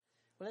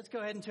Well, let's go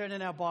ahead and turn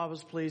in our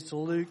Bibles, please, to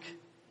Luke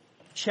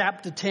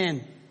chapter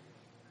 10.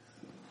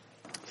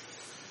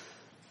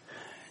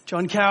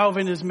 John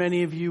Calvin, as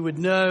many of you would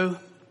know,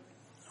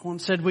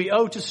 once said, we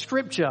owe to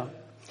Scripture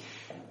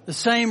the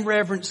same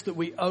reverence that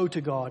we owe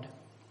to God.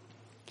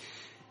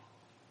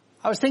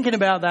 I was thinking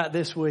about that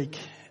this week,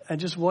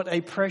 and just what a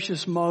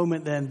precious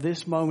moment then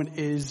this moment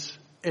is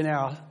in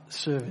our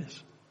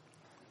service.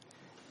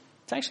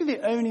 It's actually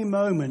the only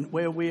moment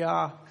where we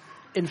are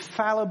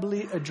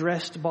infallibly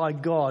addressed by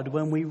God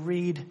when we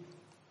read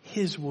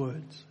His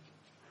words.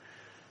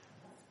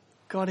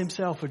 God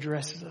Himself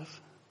addresses us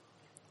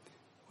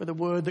with a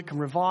word that can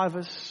revive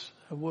us,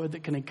 a word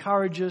that can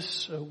encourage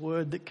us, a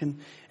word that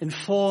can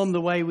inform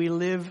the way we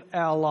live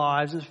our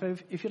lives. And so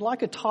if you'd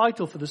like a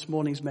title for this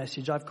morning's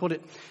message, I've called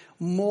it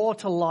More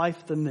to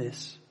Life Than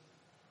This.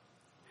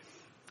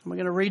 And we're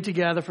going to read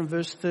together from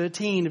verse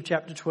 13 of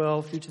chapter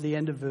 12 through to the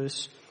end of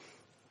verse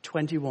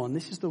 21.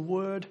 This is the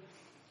word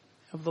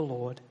of the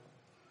Lord.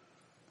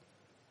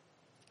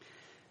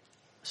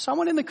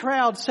 Someone in the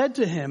crowd said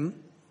to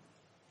him,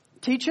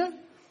 "Teacher,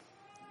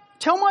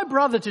 tell my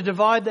brother to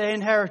divide their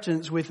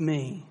inheritance with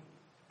me."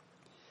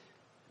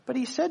 But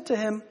he said to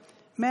him,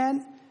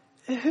 "Man,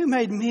 who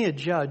made me a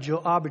judge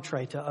or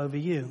arbitrator over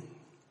you?"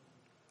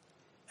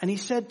 And he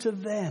said to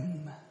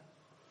them,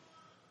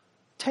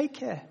 "Take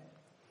care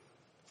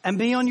and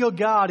be on your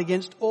guard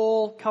against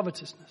all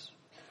covetousness.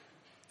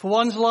 For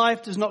one's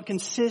life does not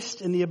consist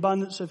in the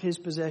abundance of his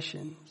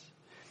possessions."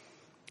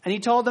 And he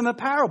told them a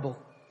parable,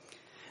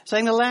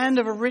 saying, the land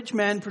of a rich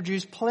man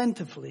produced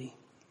plentifully.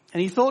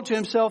 And he thought to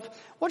himself,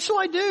 "What shall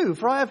I do?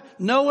 For I have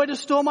nowhere to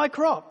store my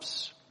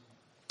crops."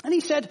 And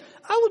he said,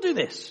 "I will do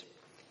this.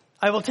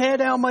 I will tear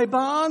down my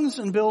barns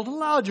and build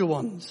larger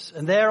ones.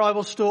 And there I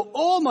will store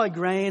all my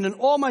grain and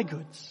all my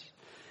goods.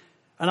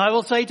 And I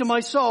will say to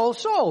my soul,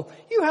 soul,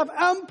 you have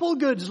ample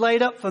goods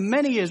laid up for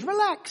many years.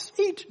 Relax,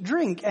 eat,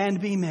 drink,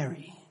 and be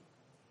merry."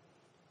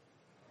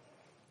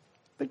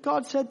 But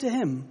God said to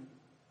him,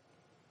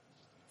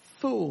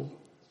 "Fool,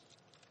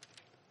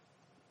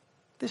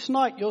 this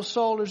night your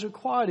soul is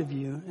required of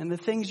you, and the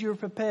things you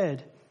have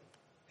prepared,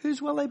 whose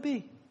will they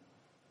be?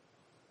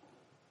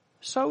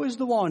 So is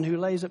the one who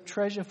lays up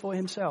treasure for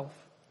himself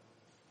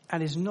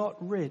and is not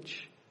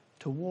rich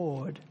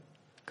toward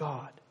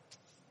God."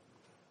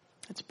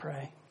 Let's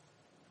pray.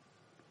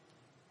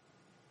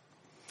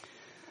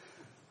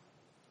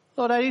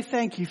 Lord, I do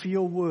thank you for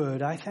your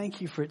word. I thank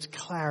you for its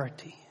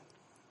clarity.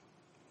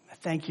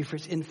 I thank you for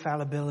its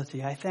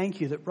infallibility. I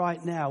thank you that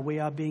right now we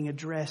are being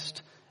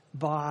addressed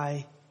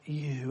by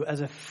you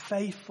as a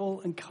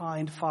faithful and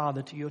kind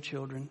father to your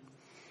children.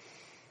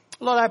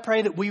 Lord, I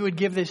pray that we would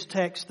give this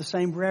text the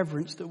same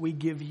reverence that we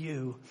give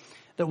you,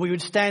 that we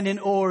would stand in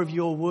awe of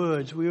your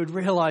words. We would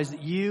realize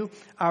that you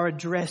are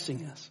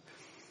addressing us.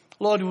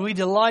 Lord, would we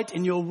delight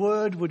in your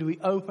word? Would we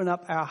open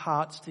up our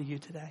hearts to you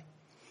today?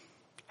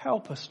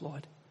 Help us,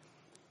 Lord.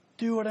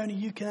 Do what only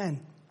you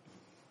can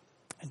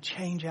and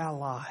change our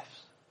lives.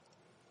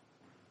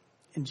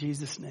 In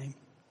Jesus' name,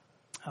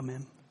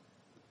 amen.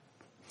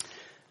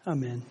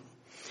 Amen.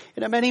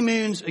 You know, many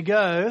moons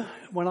ago,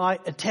 when I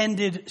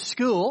attended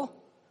school,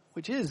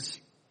 which is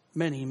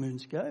many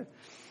moons ago,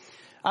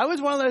 I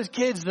was one of those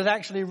kids that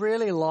actually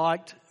really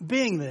liked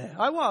being there.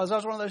 I was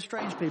one of those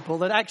strange people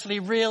that actually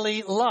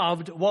really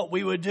loved what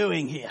we were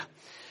doing here.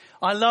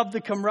 I loved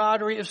the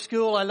camaraderie of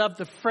school. I loved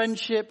the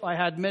friendship. I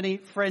had many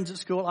friends at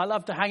school. I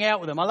loved to hang out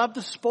with them. I loved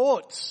the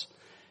sports.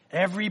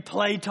 Every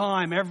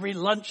playtime, every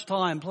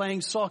lunchtime,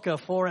 playing soccer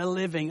for a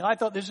living. I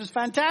thought this was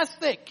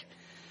fantastic.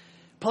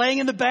 Playing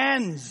in the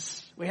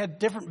bands. We had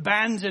different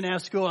bands in our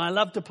school. I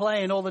loved to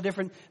play in all the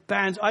different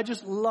bands. I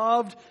just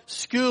loved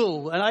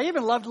school. And I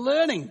even loved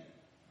learning.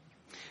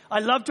 I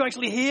loved to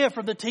actually hear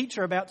from the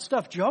teacher about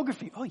stuff.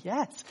 Geography, oh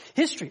yes.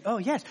 History, oh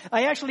yes.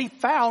 I actually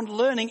found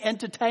learning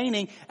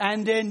entertaining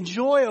and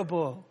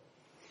enjoyable.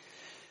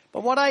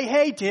 But what I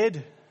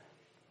hated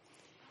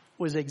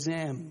was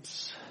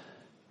exams.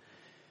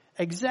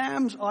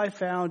 Exams I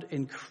found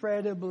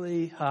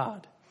incredibly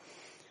hard.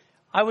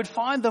 I would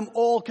find them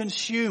all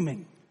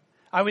consuming.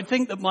 I would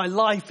think that my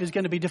life is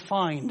going to be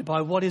defined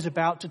by what is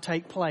about to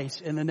take place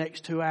in the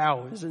next 2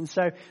 hours. And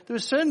so there were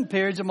certain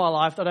periods of my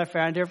life that I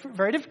found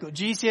very difficult.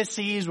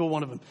 GCSEs were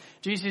one of them.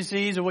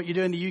 GCSEs are what you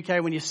do in the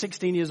UK when you're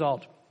 16 years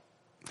old.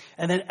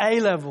 And then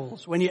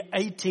A-levels when you're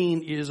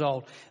 18 years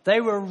old. They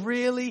were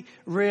really,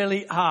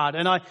 really hard.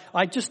 And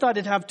I just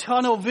started to have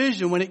tunnel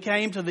vision when it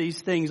came to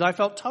these things. I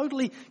felt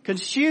totally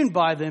consumed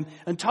by them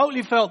and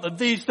totally felt that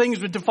these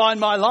things would define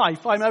my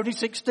life. I'm only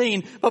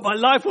 16, but my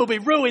life will be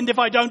ruined if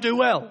I don't do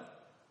well.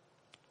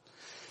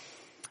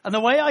 And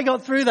the way I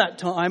got through that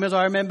time is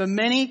I remember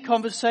many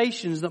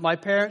conversations that my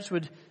parents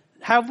would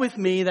have with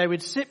me. They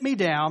would sit me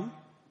down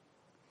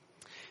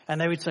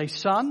and they would say,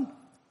 "Son,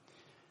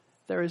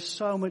 there is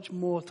so much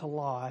more to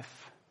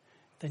life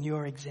than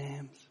your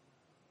exams."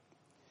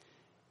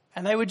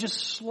 And they would just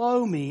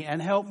slow me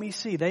and help me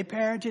see. They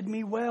parented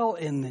me well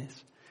in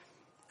this.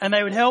 And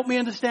they would help me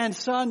understand,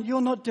 "Son,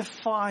 you're not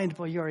defined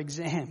by your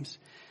exams.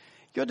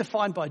 You're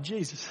defined by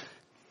Jesus.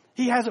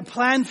 He has a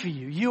plan for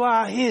you. You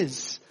are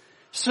His.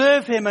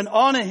 Serve Him and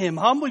honor Him.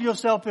 Humble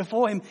yourself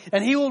before Him,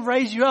 and He will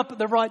raise you up at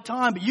the right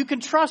time. But you can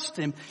trust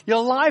Him.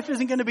 Your life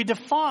isn't going to be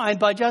defined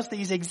by just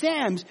these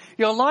exams.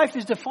 Your life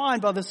is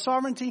defined by the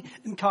sovereignty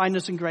and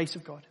kindness and grace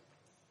of God.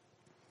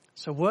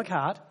 So work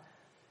hard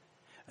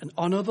and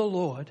honor the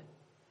Lord,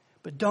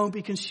 but don't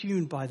be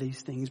consumed by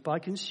these things,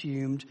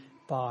 consumed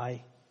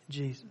by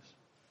Jesus.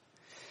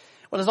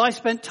 Well, as I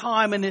spent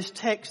time in this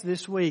text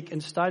this week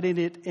and studied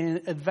it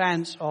in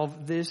advance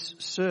of this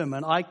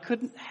sermon, I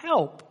couldn't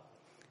help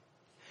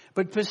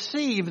but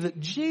perceive that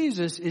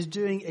Jesus is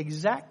doing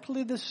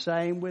exactly the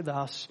same with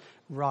us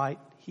right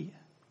here.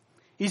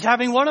 He's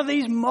having one of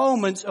these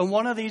moments and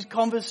one of these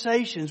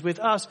conversations with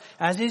us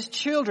as His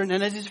children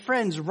and as His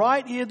friends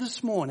right here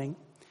this morning.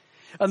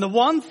 And the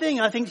one thing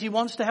I think He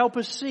wants to help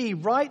us see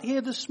right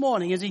here this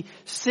morning as He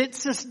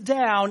sits us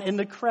down in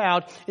the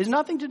crowd is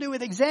nothing to do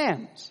with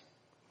exams,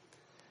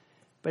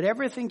 but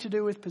everything to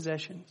do with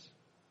possessions.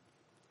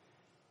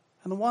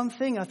 And the one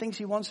thing I think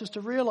He wants us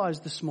to realize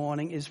this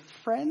morning is,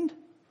 friend,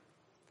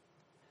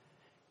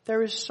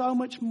 there is so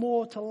much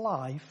more to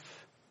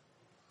life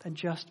than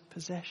just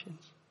possessions.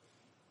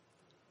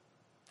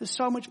 There's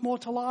so much more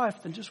to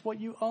life than just what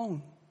you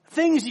own.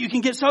 Things that you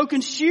can get so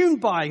consumed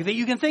by that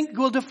you can think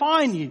will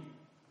define you.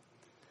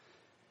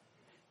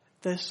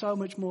 There's so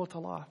much more to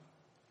life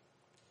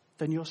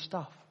than your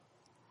stuff.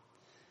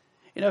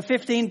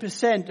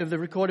 15% of the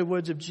recorded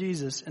words of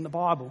Jesus in the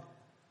Bible,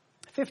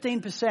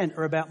 15%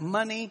 are about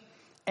money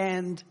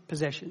and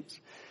possessions.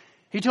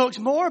 He talks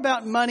more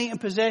about money and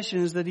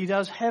possessions than He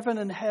does heaven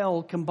and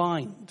hell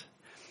combined.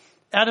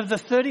 Out of the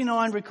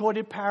 39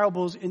 recorded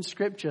parables in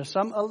Scripture,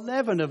 some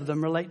 11 of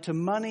them relate to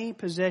money,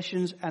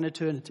 possessions, and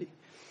eternity.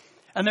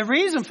 And the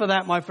reason for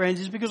that, my friends,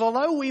 is because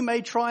although we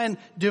may try and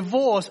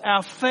divorce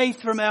our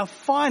faith from our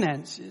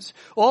finances,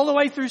 all the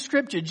way through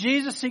Scripture,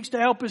 Jesus seeks to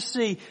help us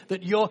see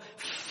that your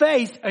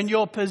faith and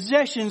your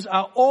possessions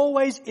are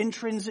always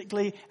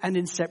intrinsically and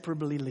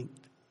inseparably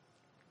linked.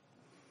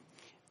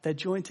 They're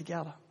joined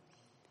together.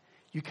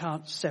 You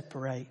can't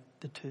separate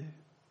the two.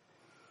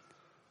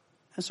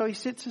 And so He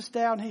sits us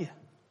down here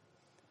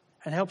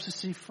and helps us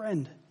see,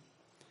 friend,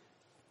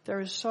 there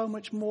is so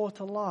much more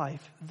to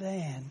life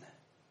than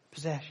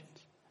possessions.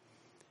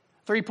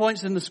 3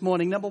 points in this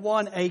morning. Number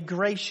 1, a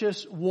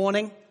gracious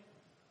warning,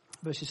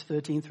 verses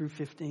 13 through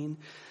 15.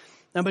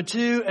 Number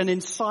 2, an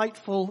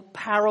insightful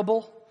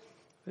parable,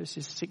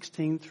 verses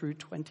 16 through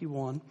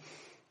 21.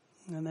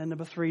 And then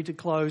number 3, to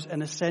close,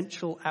 an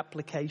essential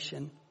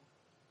application.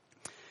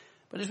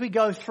 But as we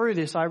go through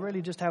this, I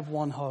really just have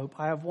one hope.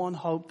 I have one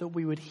hope that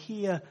we would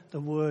hear the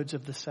words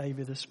of the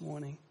Savior this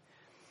morning.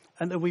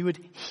 And that we would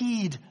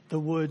heed the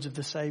words of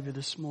the Savior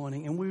this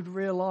morning. And we would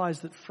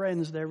realize that,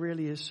 friends, there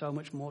really is so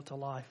much more to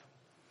life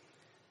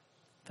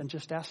than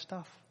just our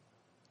stuff.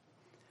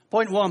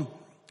 Point 1,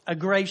 a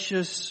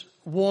gracious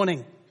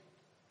warning.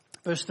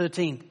 Verse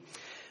 13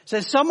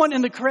 says, someone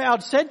in the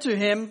crowd said to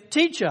Him,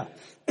 "Teacher,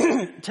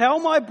 tell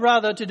my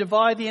brother to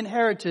divide the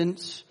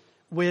inheritance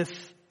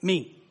with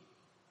me."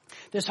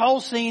 This whole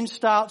scene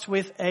starts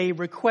with a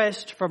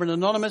request from an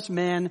anonymous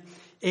man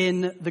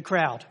in the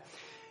crowd.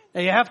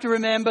 Now you have to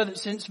remember that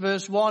since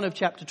verse 1 of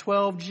chapter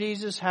 12,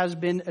 Jesus has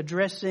been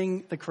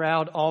addressing the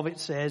crowd of, it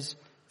says,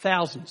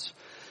 thousands.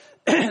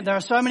 There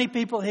are so many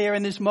people here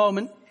in this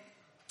moment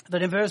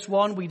that in verse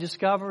 1 we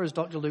discover, as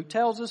Dr. Luke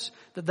tells us,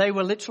 that they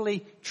were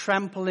literally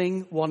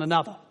trampling one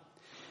another.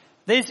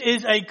 This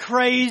is a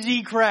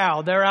crazy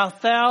crowd. There are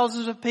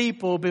thousands of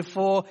people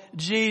before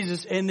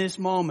Jesus in this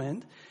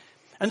moment.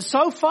 And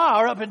so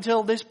far, up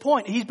until this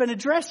point, He's been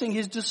addressing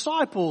His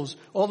disciples,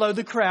 although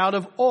the crowd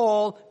have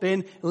all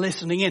been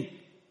listening in.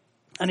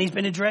 And He's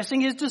been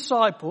addressing His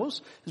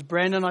disciples, as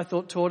Brandon, I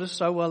thought, taught us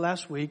so well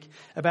last week,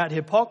 about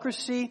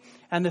hypocrisy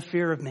and the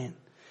fear of man.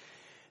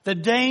 The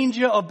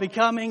danger of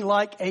becoming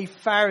like a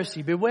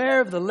Pharisee.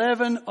 Beware of the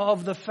leaven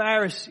of the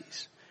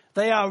Pharisees.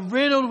 They are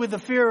riddled with the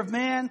fear of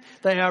man.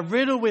 They are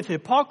riddled with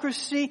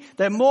hypocrisy.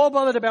 They're more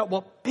bothered about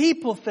what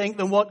people think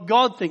than what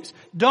God thinks.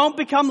 Don't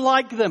become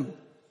like them.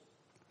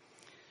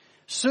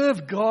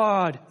 Serve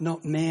God,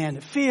 not man.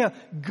 Fear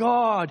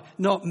God,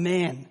 not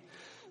man.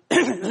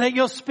 Let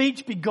your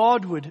speech be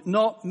Godward,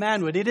 not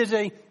manward. It is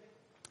a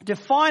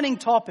defining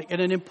topic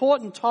and an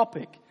important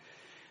topic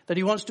that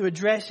He wants to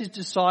address His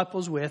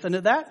disciples with. And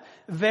at that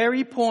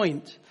very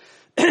point,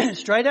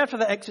 straight after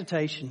the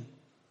exhortation,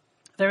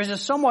 there is a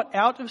somewhat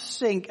out of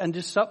sync and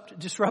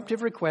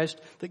disruptive request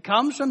that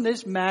comes from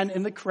this man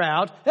in the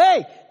crowd.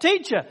 "Hey,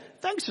 teacher,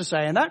 thanks for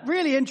saying that.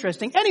 Really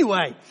interesting.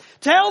 Anyway,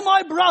 tell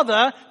my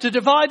brother to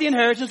divide the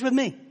inheritance with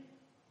me." Do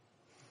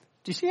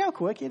you see how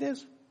quirky it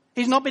is?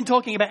 He's not been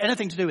talking about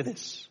anything to do with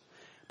this.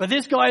 But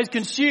this guy is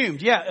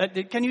consumed. Yeah,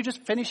 can you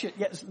just finish it?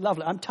 Yes,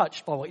 lovely. I'm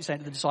touched by what you're saying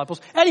to the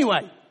disciples.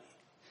 Anyway,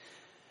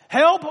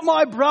 help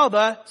my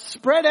brother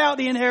spread out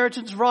the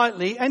inheritance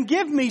rightly and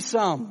give me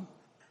some.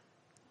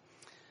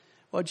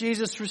 Well,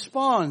 Jesus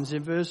responds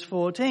in verse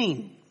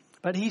 14.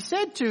 But He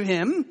said to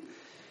him,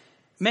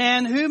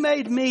 "Man, who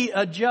made me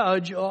a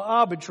judge or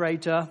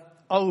arbitrator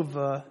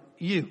over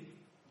you?"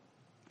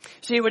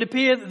 See, it would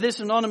appear that this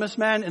anonymous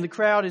man in the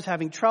crowd is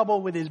having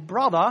trouble with his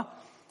brother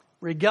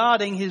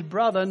regarding his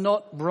brother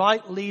not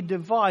rightly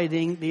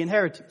dividing the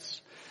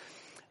inheritance.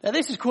 Now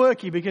this is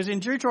quirky because in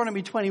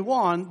Deuteronomy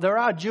 21, there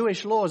are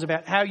Jewish laws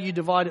about how you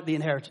divide the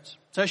inheritance.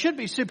 So it should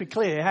be super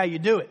clear how you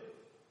do it.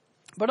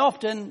 But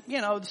often,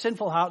 the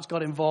sinful hearts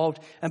got involved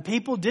and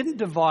people didn't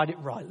divide it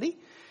rightly.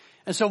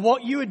 And so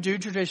what you would do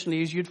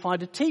traditionally is you'd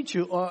find a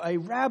teacher or a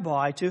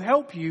rabbi to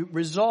help you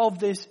resolve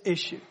this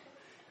issue.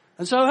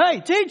 And so,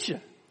 hey,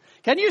 teacher,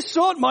 can you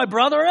sort my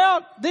brother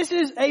out? This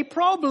is a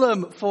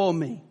problem for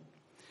me.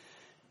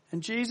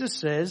 And Jesus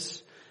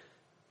says,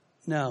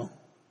 no.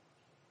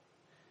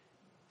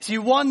 See,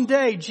 one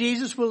day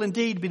Jesus will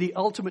indeed be the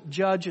ultimate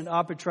judge and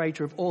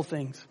arbitrator of all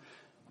things,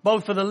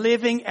 both for the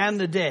living and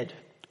the dead.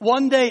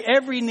 One day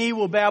every knee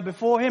will bow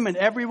before him and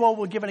everyone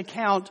will give an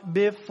account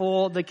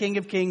before the King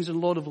of Kings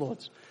and Lord of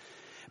Lords.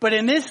 But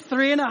in this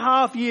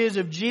 3.5 years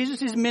of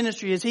Jesus'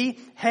 ministry, as he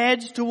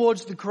heads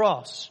towards the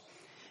cross,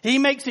 he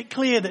makes it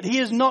clear that he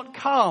has not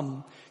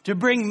come to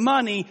bring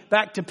money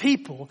back to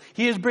people.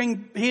 He is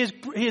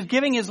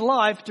giving his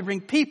life to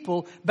bring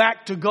people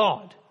back to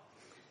God.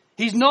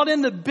 He's not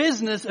in the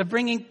business of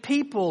bringing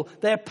people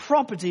their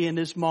property in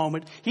this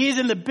moment. He is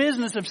in the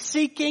business of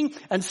seeking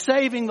and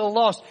saving the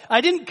lost.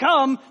 I didn't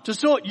come to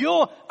sort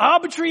your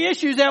arbitrary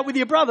issues out with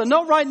your brother.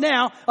 Not right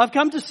now. I've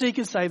come to seek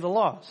and save the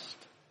lost.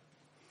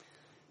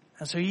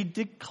 And so he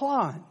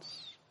declines.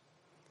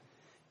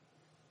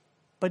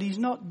 But he's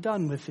not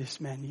done with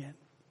this man yet.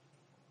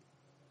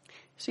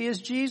 See, as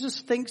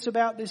Jesus thinks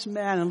about this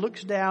man and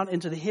looks down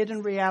into the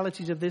hidden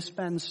realities of this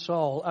man's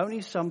soul,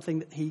 only something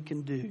that he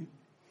can do.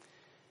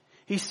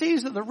 He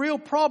sees that the real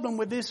problem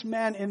with this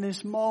man in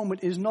this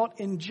moment is not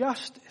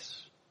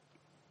injustice,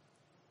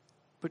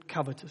 but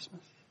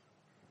covetousness.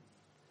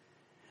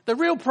 The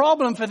real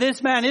problem for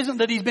this man isn't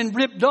that he's been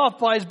ripped off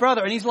by his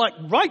brother and he's like,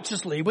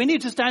 righteously, we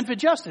need to stand for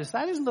justice.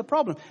 That isn't the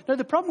problem. No,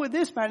 the problem with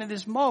this man in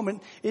this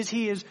moment is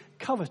he is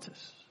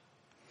covetous.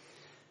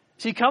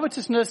 See,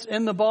 covetousness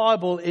in the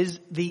Bible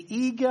is the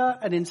eager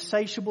and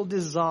insatiable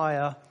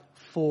desire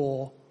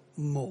for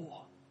more.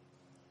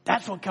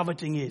 That's what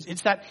coveting is.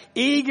 It's that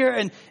eager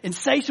and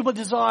insatiable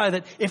desire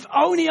that if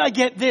only I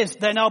get this,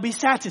 then I'll be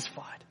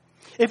satisfied.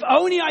 If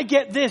only I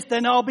get this,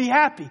 then I'll be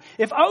happy.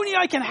 If only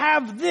I can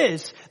have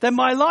this, then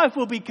my life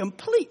will be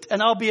complete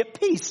and I'll be at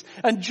peace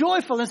and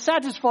joyful and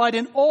satisfied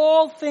in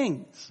all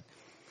things.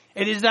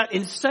 It is that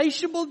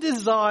insatiable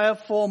desire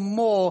for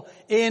more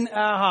in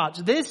our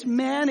hearts. This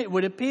man, it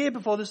would appear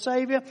before the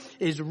Savior,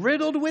 is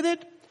riddled with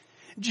it.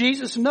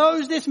 Jesus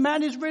knows this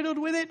man is riddled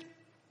with it.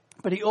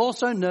 But he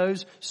also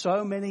knows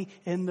so many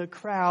in the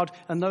crowd,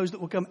 and those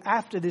that will come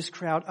after this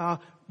crowd are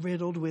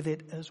riddled with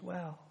it as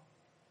well.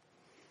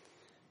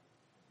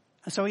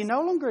 And so he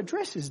no longer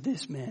addresses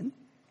this man.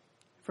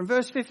 From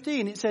verse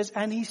 15 it says,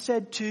 and he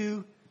said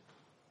to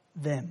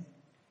them.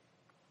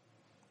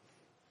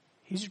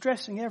 He's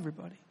addressing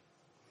everybody.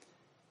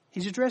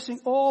 He's addressing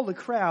all the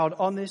crowd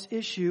on this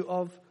issue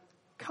of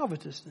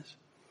covetousness.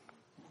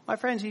 My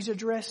friends, he's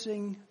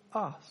addressing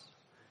us.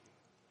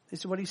 This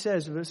is what he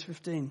says in verse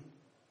 15.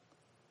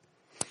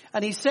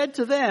 And he said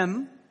to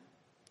them,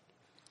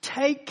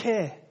 take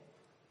care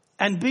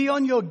and be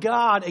on your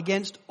guard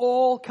against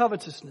all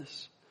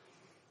covetousness.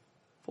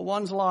 For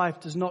one's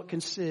life does not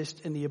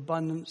consist in the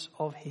abundance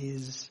of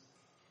his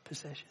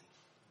possessions.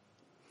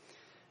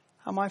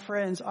 And my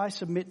friends, I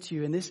submit to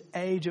you in this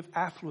age of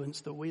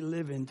affluence that we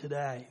live in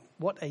today,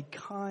 what a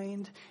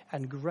kind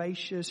and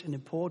gracious and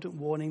important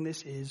warning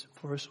this is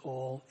for us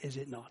all, is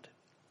it not?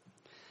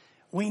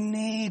 We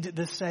need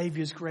the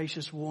Savior's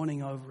gracious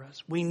warning over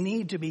us. We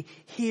need to be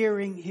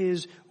hearing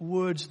his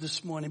words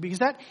this morning because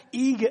that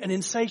eager and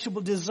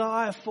insatiable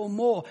desire for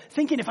more,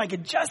 thinking if I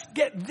could just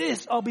get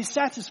this, I'll be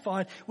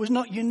satisfied, was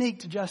not unique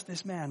to just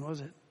this man,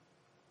 was it?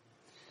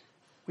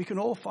 We can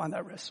all find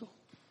that wrestle.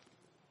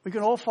 We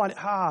can all find it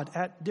hard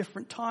at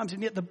different times,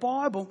 and yet the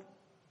Bible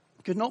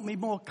could not be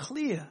more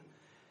clear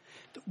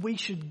that we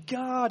should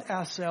guard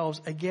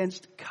ourselves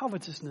against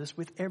covetousness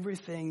with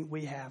everything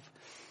we have.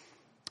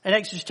 In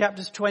Exodus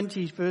chapter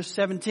 20, verse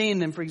 17,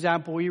 then, for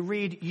example, we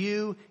read,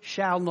 you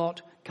shall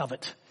not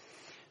covet.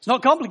 It's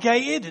not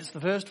complicated. It's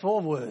the first 4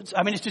 words.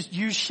 I mean, it's just,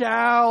 you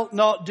shall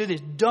not do this.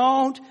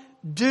 Don't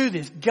do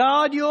this.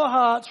 Guard your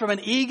hearts from an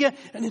eager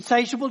and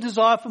insatiable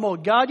desire for more.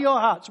 Guard your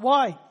hearts.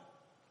 Why?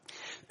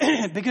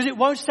 Because it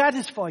won't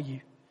satisfy you.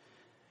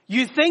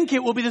 You think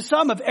it will be the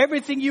sum of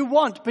everything you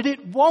want, but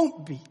it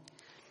won't be.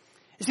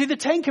 You see, the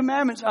 10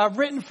 Commandments are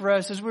written for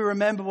us as we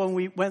remember when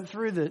we went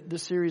through the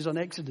series on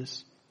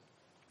Exodus.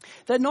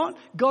 They're not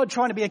God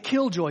trying to be a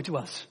killjoy to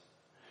us.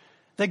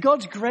 They're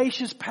God's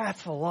gracious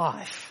path for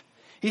life.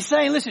 He's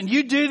saying, listen,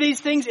 you do these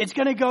things, it's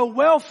going to go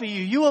well for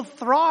you. You will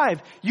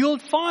thrive. You'll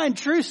find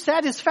true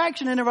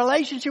satisfaction in a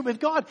relationship with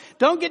God.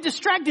 Don't get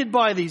distracted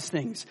by these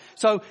things.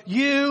 So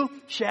you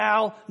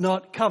shall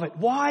not covet.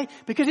 Why?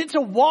 Because it's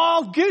a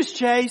wild goose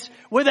chase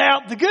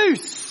without the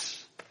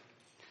goose.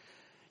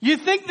 You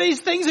think these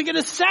things are going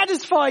to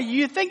satisfy you.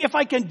 You think if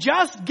I can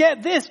just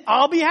get this,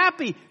 I'll be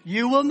happy.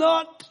 You will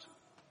not.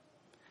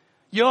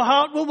 Your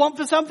heart will want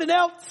for something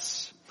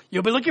else.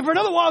 You'll be looking for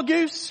another wild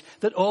goose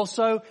that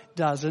also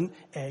doesn't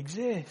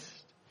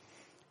exist.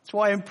 That's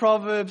why in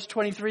Proverbs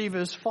 23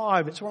 verse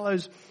 5, it's one of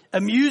those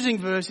amusing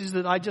verses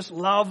that I just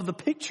love the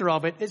picture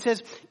of it. It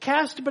says,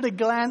 cast but a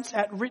glance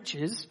at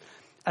riches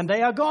and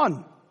they are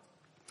gone.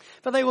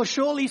 For they will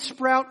surely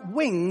sprout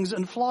wings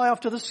and fly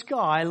off to the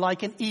sky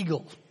like an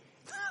eagle.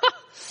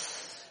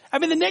 I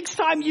mean, the next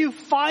time you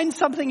find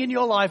something in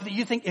your life that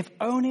you think, if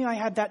only I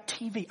had that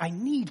TV, I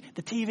need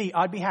the TV,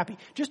 I'd be happy.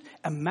 Just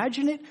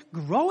imagine it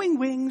growing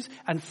wings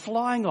and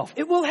flying off.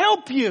 It will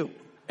help you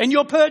in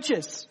your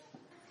purchase.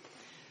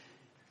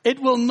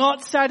 It will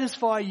not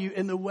satisfy you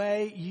in the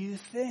way you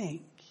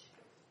think.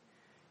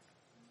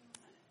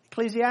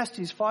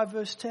 Ecclesiastes 5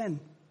 verse 10.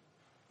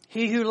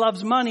 He who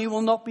loves money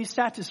will not be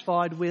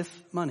satisfied with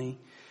money,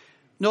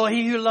 nor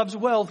he who loves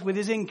wealth with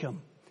his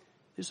income.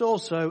 This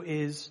also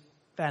is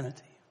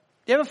vanity.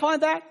 Do you ever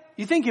find that?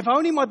 You think, if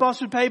only my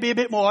boss would pay me a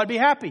bit more, I'd be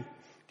happy.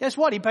 Guess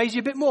what? He pays you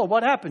a bit more.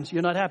 What happens?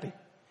 You're not happy.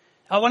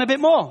 I want a bit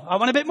more. I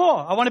want a bit more.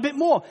 I want a bit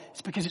more.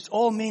 It's because it's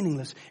all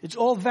meaningless. It's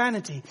all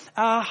vanity.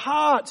 Our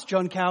hearts,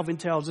 John Calvin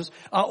tells us,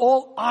 are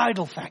all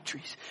idol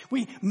factories.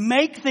 We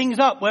make things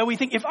up where we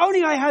think, if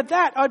only I had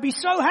that, I'd be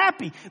so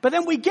happy. But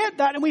then we get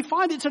that and we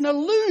find it's an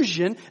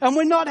illusion and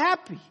we're not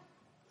happy.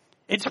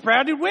 It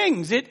sprouted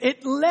wings.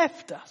 It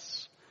left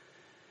us.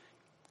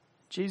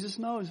 Jesus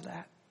knows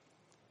that.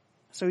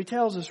 So he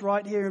tells us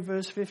right here in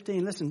verse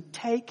 15, listen,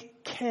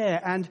 take care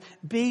and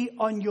be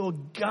on your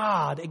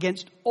guard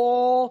against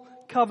all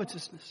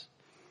covetousness.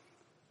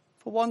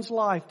 For one's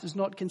life does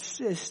not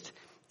consist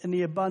in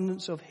the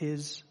abundance of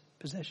his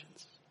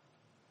possessions.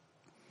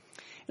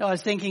 You know, I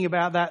was thinking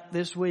about that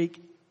this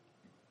week,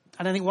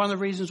 and I think one of the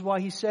reasons why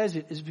he says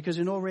it is because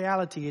in all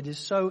reality it is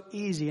so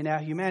easy in our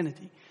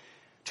humanity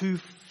to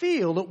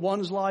feel that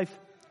one's life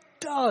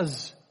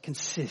does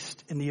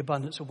consist in the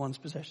abundance of one's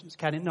possessions.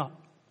 Can it not?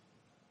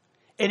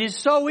 It is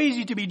so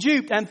easy to be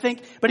duped and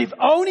think, but if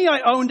only I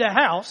owned a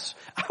house,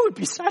 I would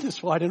be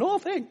satisfied in all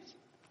things.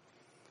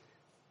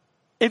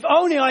 If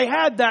only I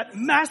had that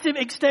massive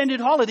extended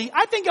holiday,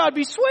 I think I'd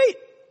be sweet.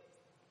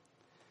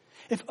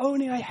 If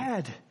only I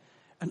had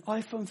an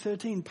iPhone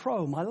 13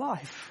 Pro, my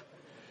life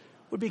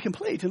would be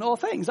complete in all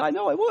things. I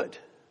know I would.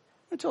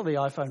 Until the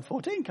iPhone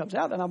 14 comes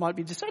out, then I might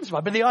be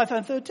dissatisfied. But the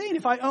iPhone 13,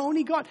 if I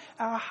only got,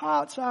 our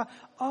hearts are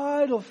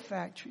idol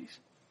factories.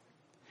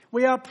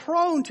 We are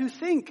prone to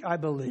think, I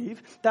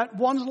believe, that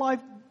one's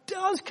life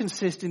does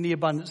consist in the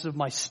abundance of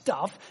my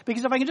stuff,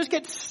 because if I can just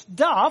get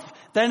stuff,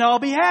 then I'll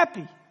be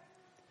happy.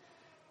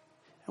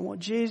 And what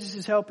Jesus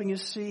is helping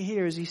us see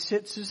here is he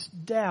sits us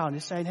down.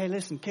 He's saying, hey,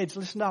 listen, kids,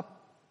 listen up.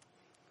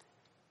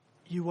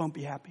 You won't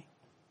be happy.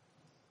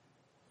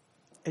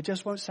 It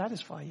just won't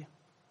satisfy you.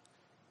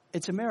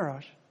 It's a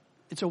mirage.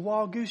 It's a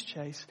wild goose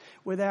chase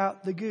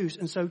without the goose.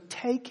 And so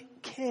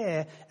take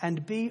care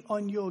and be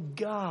on your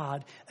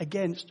guard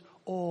against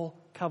all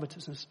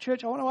covetousness.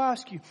 Church, I want to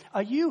ask you,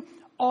 are you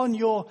on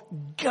your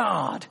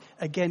guard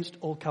against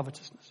all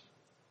covetousness?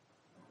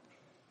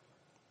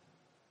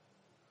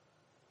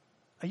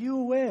 Are you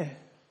aware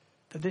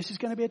that this is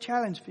going to be a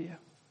challenge for you?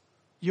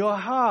 Your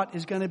heart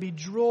is going to be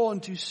drawn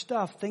to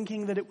stuff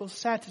thinking that it will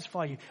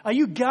satisfy you. Are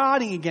you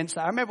guarding against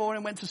that? I remember when I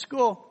went to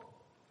school,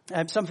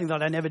 something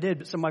that I never did,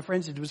 but some of my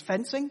friends did, was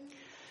fencing.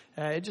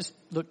 It just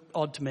looked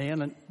odd to me,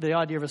 and the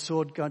idea of a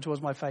sword going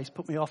towards my face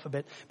put me off a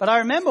bit. But I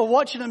remember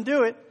watching them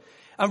do it.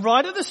 And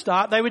right at the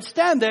start, they would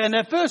stand there and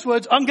their first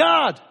words, on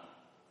guard.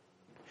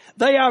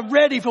 They are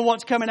ready for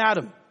what's coming at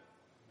them.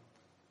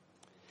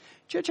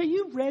 Church, are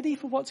you ready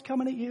for what's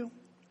coming at you?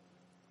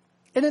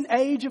 In an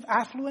age of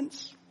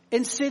affluence,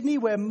 in Sydney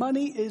where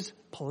money is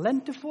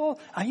plentiful,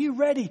 are you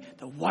ready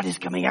that what is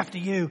coming after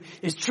you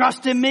is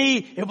trust in me,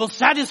 it will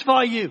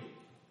satisfy you?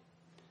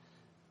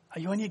 Are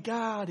you on your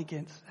guard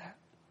against that?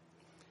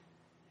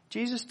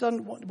 Jesus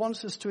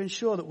wants us to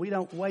ensure that we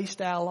don't waste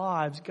our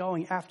lives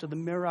going after the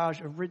mirage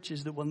of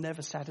riches that will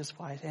never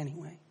satisfy us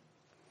anyway.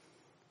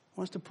 He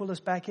wants to pull us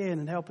back in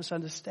and help us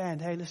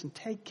understand, hey, listen,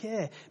 take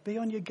care. Be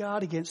on your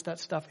guard against that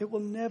stuff. It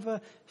will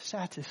never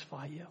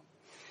satisfy you.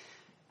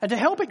 And to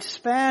help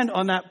expand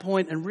on that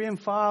point and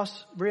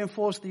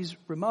reinforce these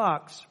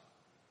remarks,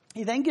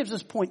 he then gives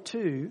us point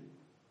 2,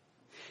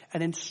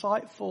 an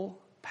insightful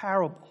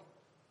parable.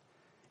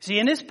 See,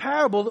 in this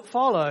parable that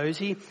follows,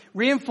 he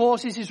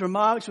reinforces his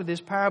remarks with this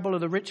parable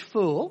of the rich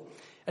fool.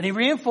 And he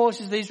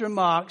reinforces these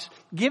remarks,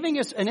 giving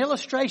us an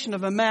illustration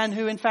of a man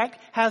who, in fact,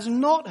 has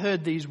not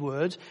heard these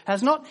words,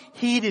 has not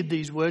heeded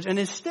these words, and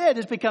instead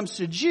has become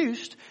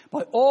seduced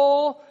by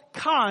all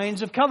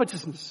kinds of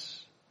covetousness.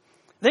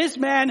 This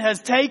man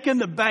has taken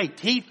the bait.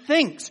 He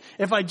thinks,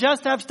 if I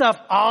just have stuff,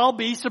 I'll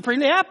be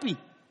supremely happy.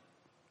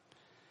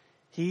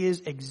 He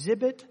is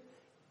exhibit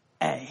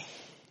A.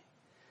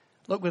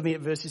 Look with me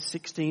at verses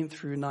 16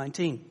 through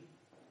 19.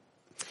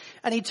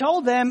 And he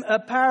told them a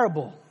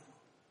parable,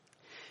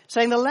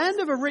 saying, the land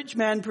of a rich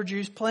man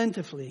produced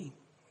plentifully.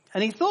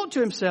 And he thought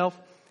to himself,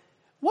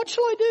 what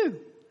shall I do?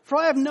 For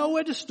I have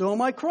nowhere to store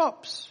my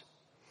crops.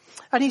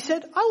 And he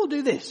said, I will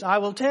do this. I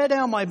will tear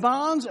down my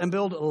barns and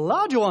build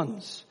larger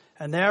ones.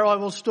 And there I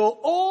will store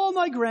all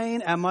my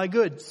grain and my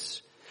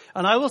goods.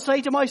 And I will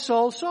say to my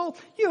soul, soul,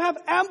 you have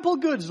ample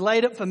goods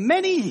laid up for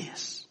many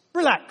years.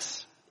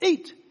 Relax,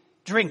 eat,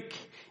 drink,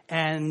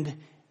 and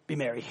be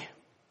merry.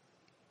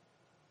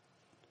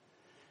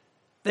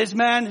 This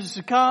man has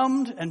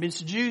succumbed and been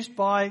seduced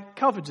by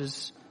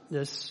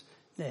covetousness.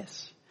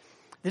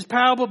 This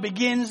parable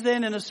begins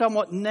then in a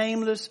somewhat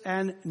nameless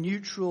and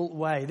neutral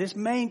way. This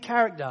main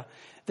character,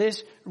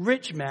 this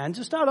rich man,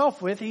 to start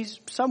off with, he's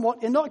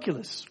somewhat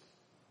innocuous.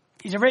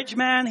 He's a rich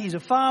man, he's a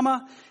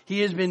farmer, he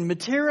has been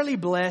materially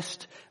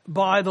blessed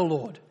by the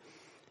Lord.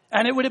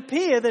 And it would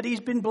appear that he's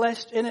been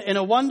blessed in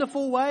a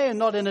wonderful way and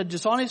not in a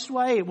dishonest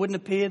way. It wouldn't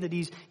appear that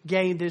he's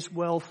gained this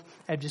wealth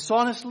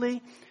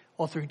dishonestly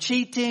or through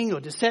cheating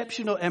or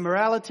deception or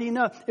immorality.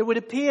 No, it would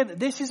appear that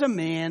this is a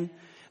man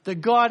that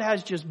God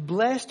has just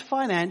blessed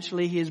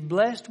financially. He is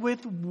blessed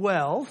with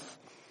wealth.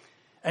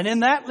 And in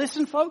that,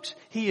 listen folks,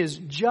 he is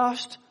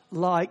just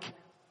like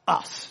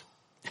us.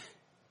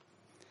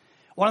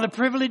 One of the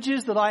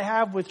privileges that I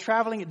have with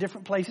traveling at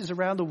different places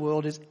around the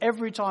world is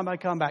every time I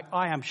come back,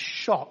 I am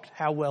shocked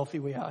how wealthy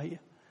we are here.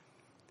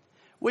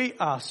 We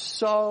are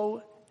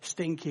so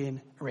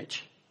stinking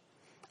rich.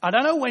 I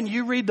don't know when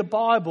you read the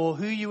Bible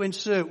who you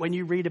insert when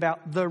you read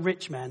about the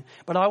rich man,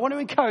 but I want to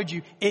encourage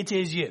you, it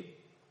is you.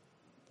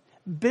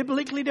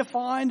 Biblically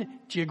defined,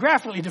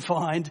 geographically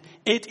defined,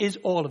 it is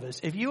all of us.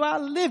 If you are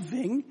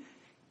living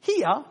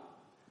here,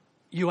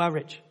 you are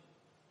rich.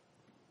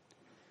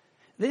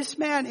 This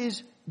man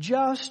is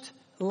just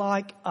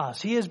like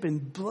us. He has been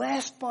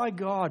blessed by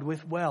God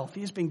with wealth.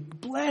 He has been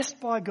blessed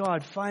by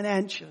God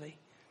financially.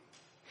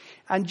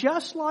 And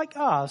just like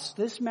us,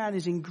 this man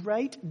is in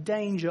great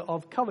danger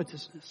of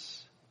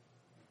covetousness.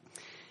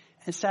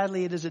 And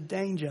sadly, it is a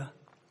danger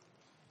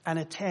and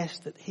a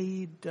test that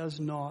he does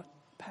not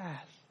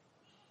pass.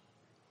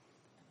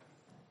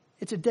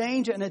 It's a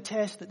danger and a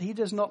test that he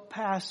does not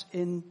pass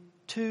in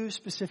two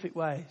specific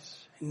ways.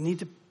 You need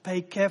to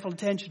pay careful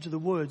attention to the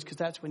words because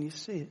that's when you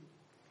see it.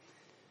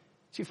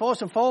 See,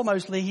 first and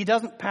foremostly, he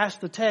doesn't pass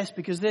the test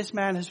because this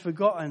man has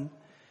forgotten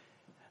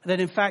that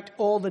in fact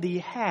all that he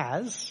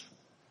has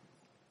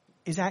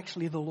is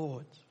actually the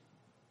Lord's.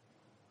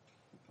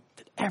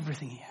 That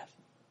everything he has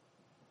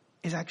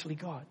is actually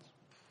God's.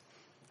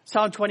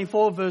 Psalm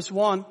 24 verse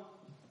 1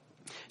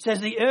 says,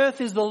 the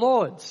earth is the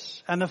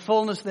Lord's and the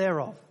fullness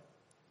thereof,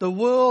 the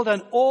world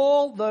and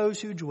all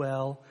those who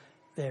dwell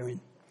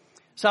therein.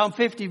 Psalm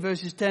 50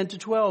 verses 10 to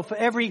 12, for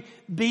every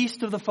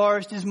beast of the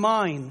forest is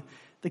mine,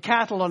 the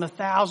cattle on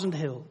 1,000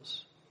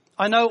 hills.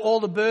 I know all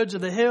the birds of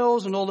the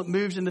hills and all that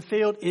moves in the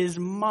field is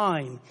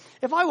mine.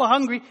 If I were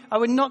hungry, I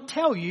would not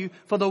tell you,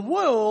 for the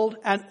world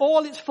and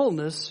all its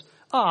fullness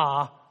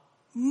are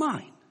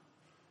mine.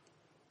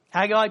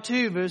 Haggai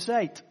 2 verse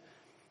 8.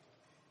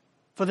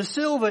 For the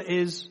silver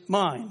is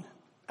mine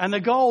and the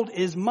gold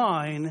is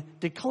mine,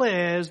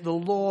 declares the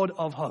Lord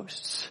of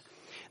hosts.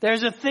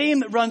 There's a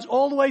theme that runs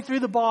all the way through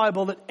the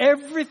Bible that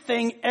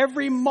everything,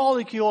 every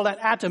molecule and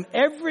atom,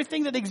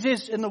 everything that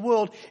exists in the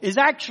world is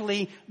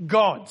actually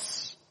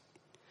God's.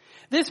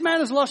 This man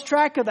has lost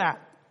track of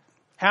that.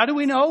 How do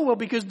we know? Well,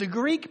 because the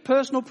Greek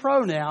personal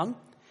pronoun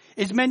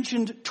is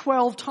mentioned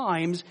 12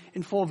 times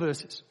in 4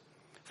 verses.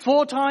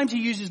 4 times he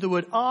uses the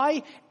word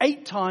I,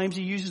 8 times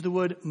he uses the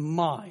word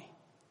my.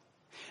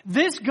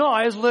 This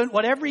guy has learned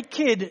what every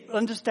kid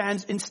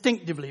understands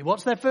instinctively.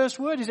 What's their first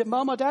word? Is it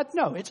mom or dad?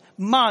 No, it's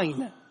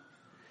mine.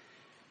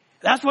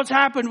 That's what's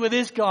happened with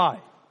this guy.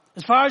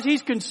 As far as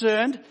he's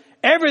concerned,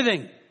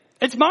 everything,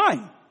 it's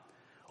mine.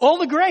 All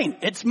the grain,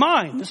 it's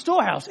mine. The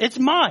storehouse, it's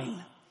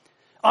mine.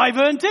 I've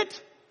earned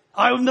it.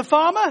 I'm the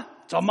farmer.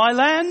 It's on my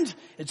land.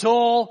 It's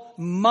all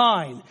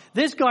mine.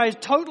 This guy is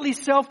totally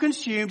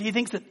self-consumed. He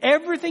thinks that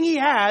everything he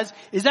has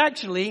is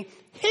actually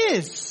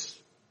his.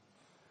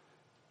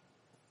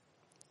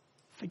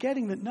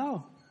 Forgetting that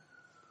no,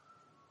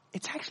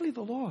 it's actually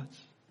the Lord's.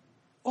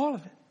 All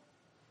of it.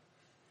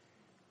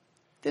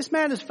 This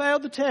man has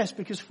failed the test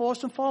because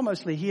first and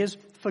foremostly he has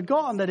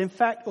forgotten that in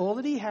fact all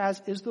that he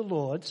has is the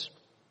Lord's.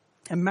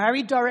 And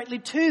married directly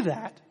to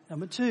that,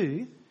 number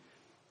 2,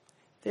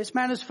 this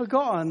man has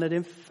forgotten that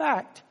in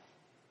fact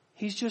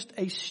he's just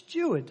a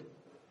steward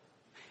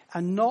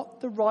and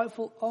not the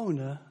rightful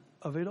owner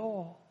of it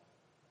all.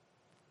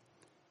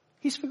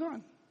 He's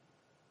forgotten.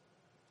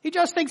 He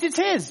just thinks it's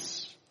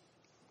his.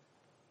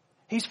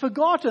 He's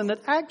forgotten that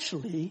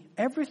actually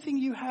everything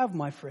you have,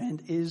 my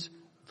friend, is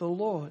the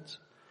Lord's.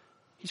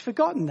 He's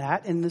forgotten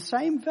that. In the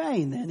same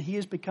vein, then, he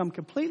has become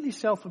completely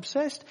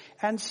self-obsessed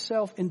and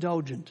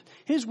self-indulgent.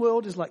 His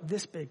world is like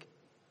this big.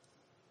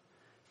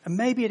 And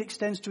maybe it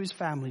extends to his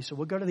family, so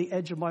we'll go to the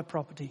edge of my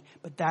property,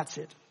 but that's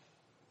it.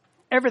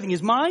 Everything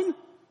is mine.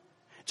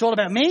 It's all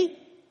about me.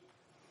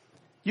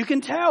 You can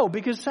tell,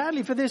 because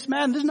sadly for this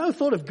man, there's no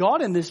thought of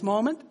God in this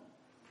moment.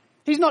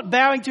 He's not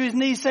bowing to his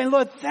knees saying,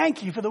 Lord,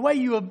 thank you for the way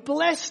you have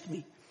blessed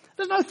me.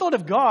 There's no thought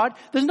of God.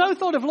 There's no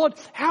thought of, Lord,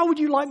 how would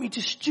you like me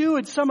to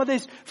steward some of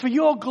this for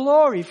your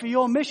glory, for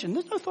your mission?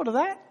 There's no thought of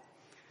that.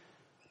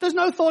 There's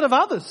no thought of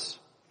others.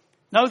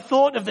 No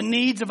thought of the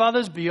needs of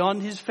others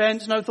beyond his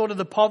fence. No thought of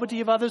the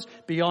poverty of others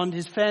beyond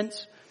his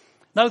fence.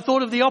 No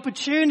thought of the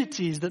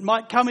opportunities that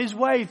might come his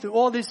way through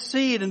all this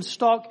seed and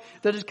stock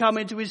that has come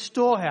into his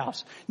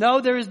storehouse.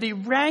 No, there is the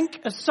rank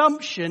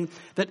assumption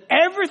that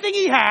everything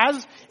he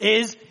has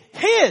is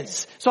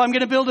his. So I'm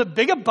going to build a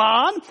bigger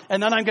barn,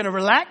 and then I'm going to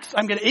relax,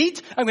 I'm going to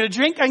eat, I'm going to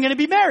drink, I'm going to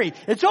be merry.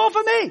 It's all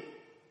for me.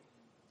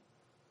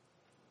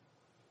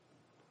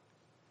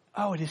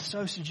 Oh, it is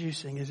so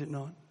seducing, is it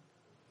not?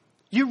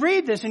 You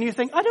read this and you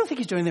think, I don't think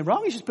he's doing anything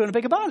wrong. He's just building a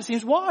bigger barn. It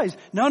seems wise.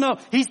 No,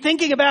 he's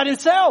thinking about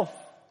himself.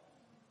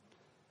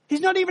 He's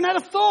not even had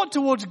a thought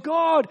towards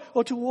God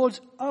or towards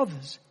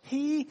others.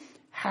 He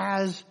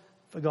has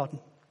forgotten.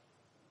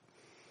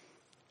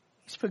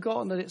 He's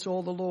forgotten that it's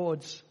all the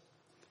Lord's.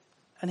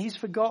 And he's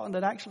forgotten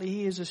that actually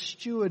he is a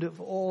steward of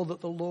all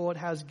that the Lord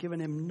has given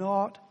him,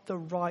 not the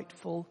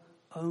rightful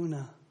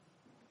owner.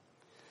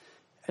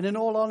 And in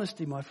all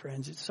honesty, my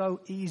friends, it's so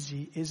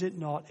easy, is it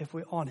not, if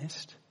we're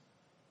honest,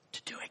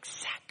 to do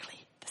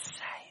exactly the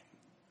same.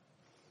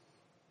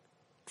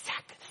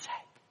 Exactly the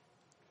same.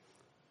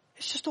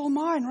 It's just all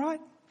mine,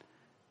 right?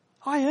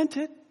 I earned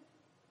it.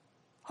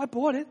 I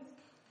bought it.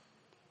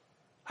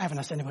 I haven't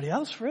asked anybody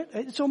else for it.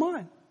 It's all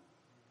mine.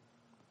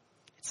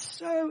 It's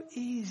so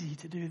easy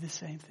to do the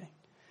same thing.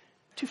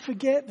 To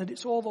forget that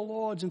it's all the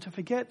Lord's and to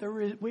forget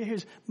that we're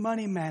his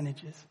money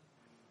managers.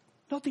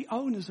 Not the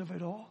owners of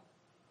it all.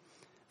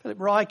 Philip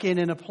Ryken,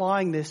 in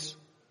applying this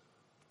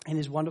in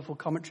his wonderful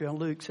commentary on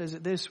Luke, says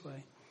it this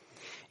way.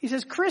 He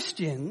says,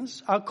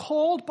 Christians are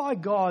called by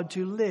God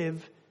to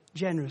live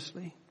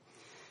generously.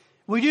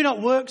 We do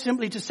not work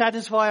simply to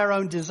satisfy our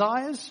own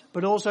desires,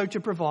 but also to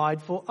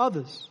provide for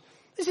others.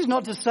 This is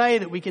not to say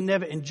that we can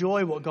never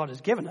enjoy what God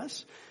has given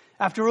us.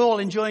 After all,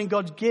 enjoying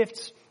God's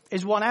gifts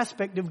is one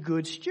aspect of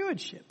good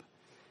stewardship.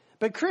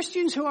 But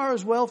Christians who are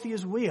as wealthy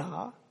as we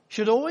are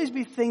should always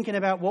be thinking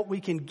about what we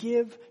can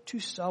give to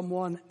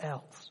someone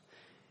else.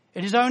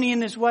 It is only in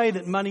this way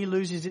that money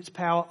loses its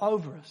power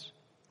over us.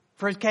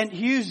 For as Kent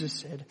Hughes has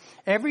said,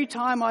 every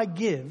time I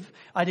give,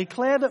 I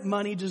declare that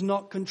money does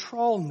not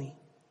control me.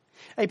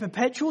 A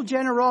perpetual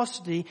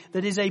generosity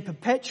that is a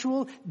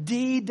perpetual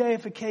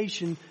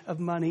de-deification of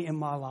money in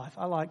my life.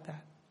 I like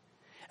that.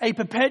 A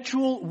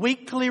perpetual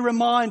weekly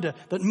reminder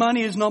that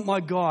money is not my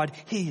God,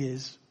 he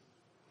is.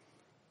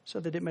 So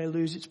that it may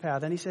lose its power.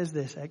 Then he says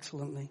this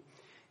excellently.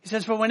 He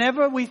says, for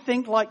whenever we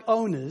think like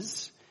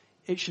owners,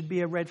 it should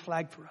be a red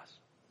flag for us.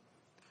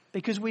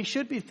 Because we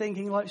should be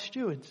thinking like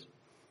stewards,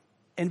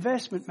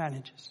 investment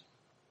managers,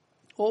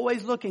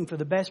 always looking for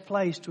the best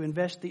place to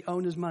invest the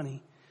owner's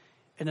money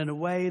and in a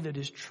way that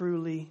is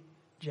truly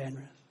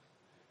generous.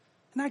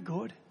 Isn't that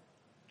good?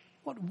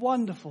 What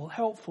wonderful,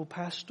 helpful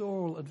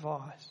pastoral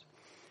advice.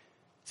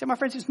 So my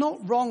friends, it's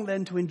not wrong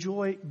then to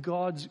enjoy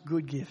God's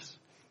good gifts.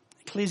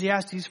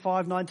 Ecclesiastes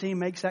 5:19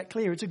 makes that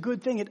clear. It's a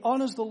good thing. It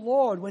honors the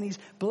Lord when he's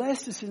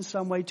blessed us in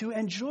some way to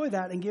enjoy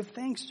that and give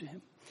thanks to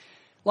him.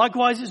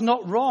 Likewise, it's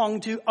not wrong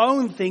to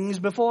own things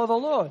before the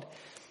Lord.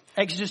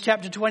 Exodus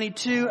chapter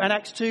 22 and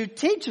Acts 2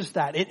 teach us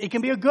that. It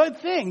can be a good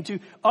thing to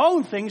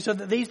own things so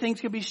that these things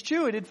can be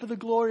stewarded for the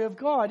glory of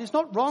God. It's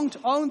not wrong to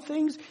own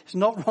things. It's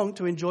not wrong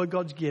to enjoy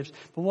God's gifts.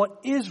 But what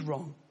is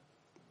wrong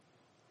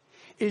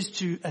is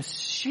to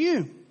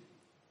assume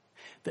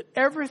that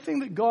everything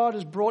that God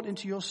has brought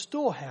into your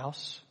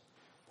storehouse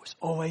was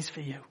always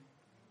for you.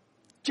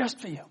 Just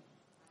for you.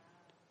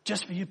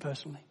 Just for you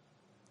personally.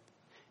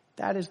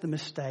 That is the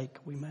mistake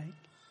we make.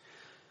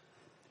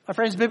 My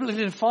friends,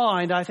 biblically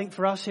defined, I think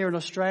for us here in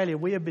Australia,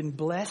 we have been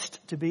blessed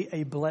to be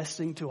a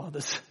blessing to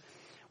others.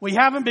 We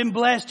haven't been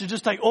blessed to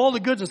just take all the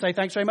goods and say,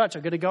 thanks very much,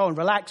 I'm going to go and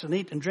relax and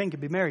eat and drink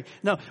and be merry.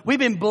 No, we've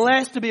been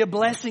blessed to be a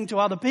blessing to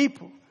other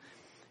people.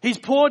 He's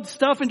poured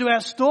stuff into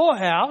our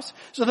storehouse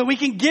so that we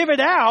can give it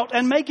out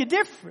and make a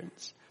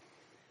difference.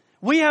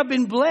 We have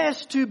been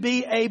blessed to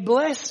be a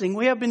blessing.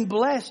 We have been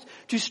blessed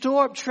to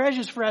store up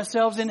treasures for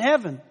ourselves in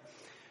heaven.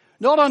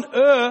 Not on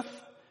earth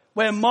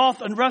where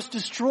moth and rust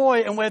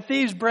destroy and where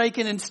thieves break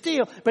in and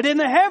steal, but in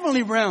the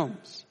heavenly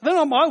realms. They're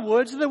not my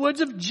words, they're the words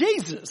of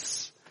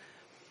Jesus.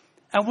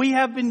 And we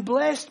have been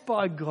blessed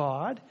by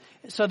God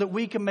so that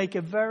we can make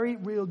a very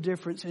real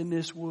difference in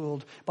this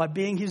world by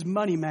being his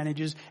money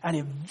managers and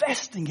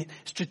investing it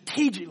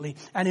strategically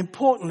and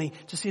importantly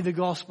to see the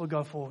gospel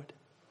go forward.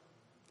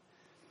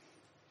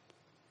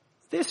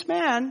 This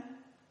man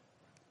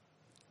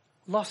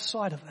lost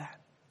sight of that.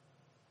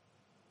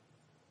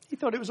 He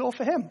thought it was all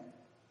for him.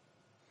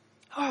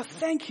 Oh,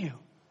 thank you.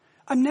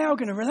 I'm now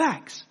going to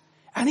relax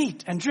and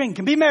eat and drink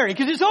and be merry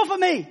because it's all for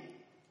me.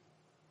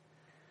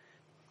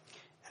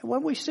 And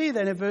what we see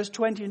then in verse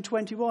 20 and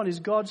 21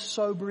 is God's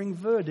sobering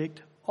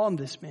verdict on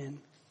this man.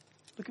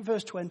 Look at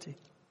verse 20.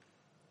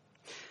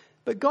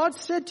 But God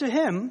said to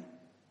him,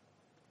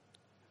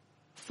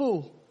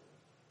 fool,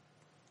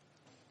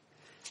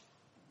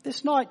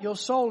 this night your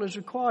soul is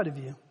required of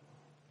you,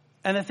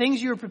 and the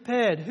things you have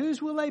prepared,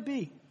 whose will they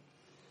be?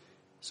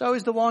 So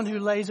is the one who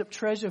lays up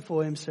treasure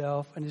for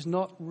himself and is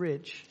not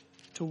rich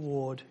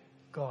toward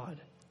God.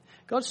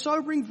 God's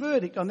sobering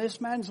verdict on this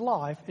man's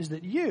life is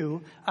that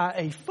you are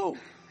a fool.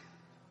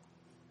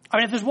 I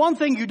mean, if there's one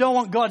thing you don't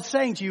want God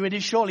saying to you, it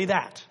is surely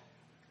that.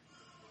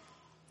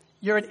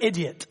 You're an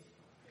idiot.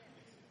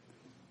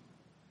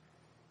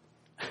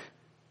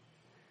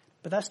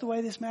 But that's the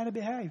way this man had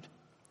behaved.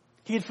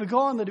 He had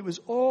forgotten that it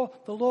was all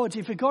the Lord's. He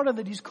had forgotten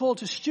that he's called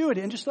to steward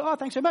it and just thought, oh,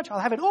 thanks so much. I'll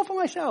have it all for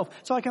myself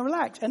so I can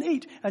relax and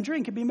eat and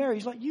drink and be merry.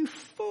 He's like, you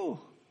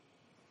fool.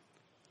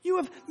 You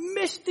have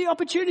missed the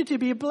opportunity to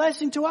be a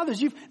blessing to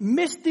others. You've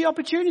missed the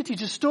opportunity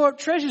to store up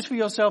treasures for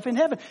yourself in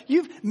heaven.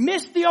 You've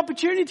missed the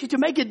opportunity to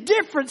make a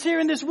difference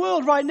here in this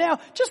world right now,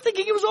 just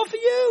thinking it was all for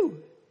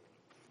you.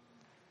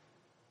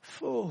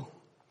 Fool.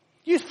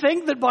 You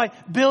think that by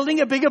building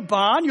a bigger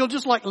barn, you'll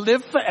just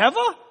live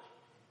forever?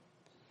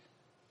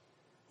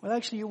 Well,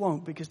 actually you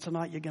won't, because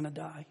tonight you're going to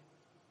die.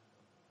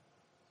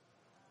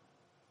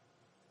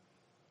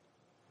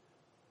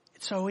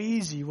 It's so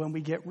easy when we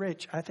get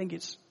rich. I think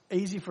it's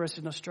easy for us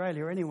in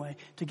Australia anyway,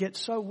 to get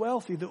so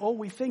wealthy that all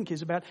we think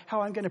is about how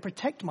I'm going to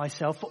protect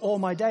myself for all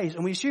my days.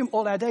 And we assume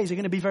all our days are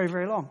going to be very,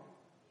 very long.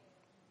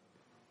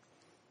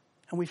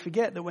 And we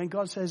forget that when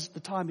God says the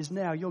time is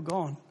now, you're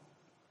gone.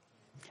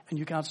 And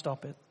you can't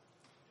stop it.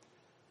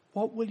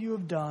 What will you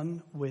have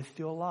done with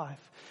your life?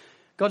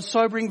 God's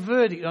sobering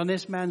verdict on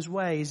this man's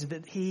ways is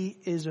that he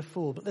is a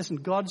fool. But listen,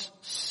 God's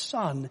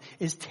Son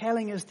is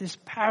telling us this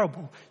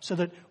parable so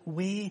that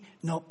we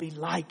not be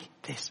like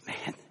this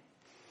man.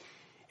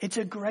 It's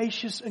a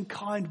gracious and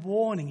kind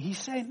warning. He's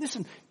saying,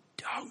 listen,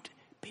 don't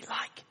be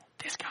like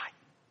this guy.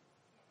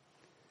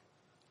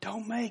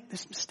 Don't make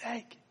this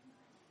mistake.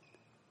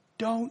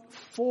 Don't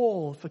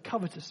fall for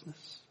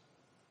covetousness.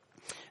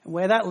 And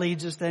where that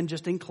leads us then,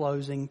 just in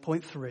closing,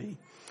 point 3,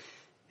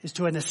 is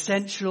to an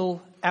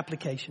essential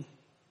application.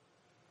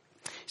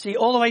 See,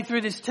 all the way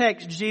through this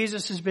text,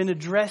 Jesus has been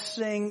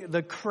addressing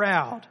the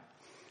crowd.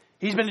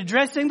 He's been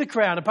addressing the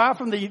crowd, apart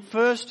from the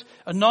first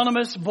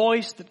anonymous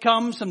voice that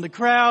comes from the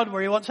crowd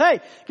where he wants,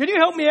 hey, can you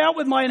help me out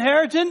with my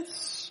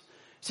inheritance?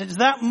 Since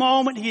that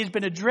moment, he has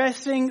been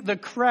addressing the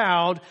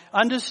crowd,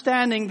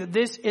 understanding that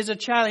this is a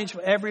challenge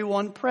for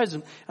everyone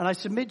present. And I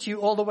submit to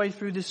you all the way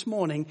through this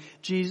morning,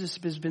 Jesus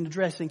has been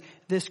addressing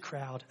this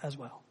crowd as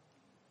well.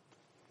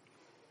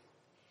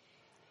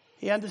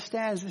 He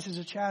understands this is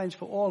a challenge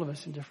for all of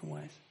us in different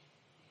ways.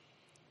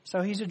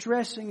 So he's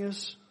addressing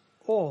us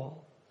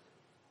all.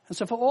 And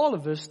so for all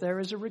of us, there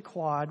is a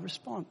required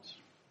response.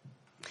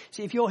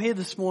 See, if you're here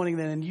this morning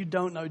then and you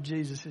don't know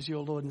Jesus as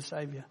your Lord and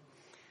Savior,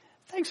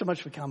 thanks so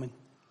much for coming.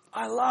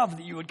 I love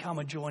that you would come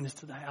and join us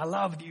today. I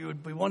love that you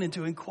would be wanting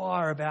to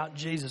inquire about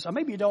Jesus. Or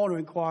maybe you don't want to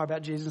inquire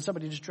about Jesus and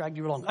somebody just dragged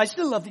you along. I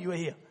still love that you are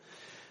here.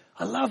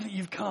 I love that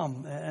you've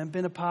come and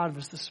been a part of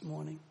us this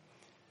morning.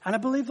 And I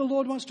believe the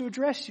Lord wants to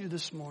address you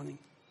this morning.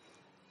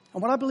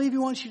 And what I believe he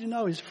wants you to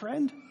know is,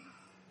 friend,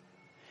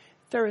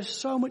 there is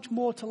so much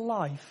more to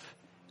life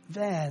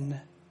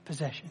than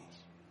possessions.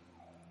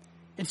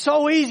 It's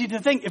so easy to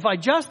think, if I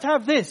just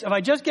have this, if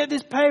I just get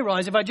this pay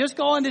rise, if I just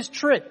go on this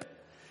trip,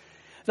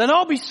 then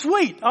I'll be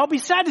sweet, I'll be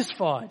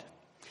satisfied.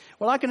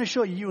 Well, I can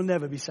assure you, you will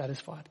never be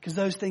satisfied, because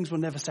those things will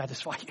never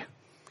satisfy you.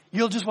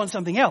 You'll just want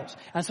something else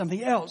and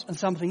something else and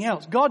something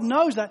else. God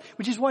knows that,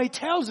 which is why he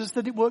tells us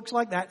that it works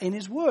like that in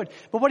his word.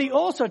 But what he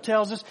also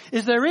tells us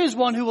is there is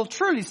one who will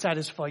truly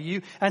satisfy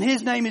you, and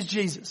his name is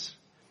Jesus.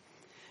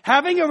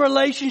 Having a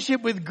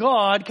relationship with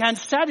God can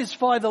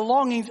satisfy the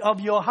longings of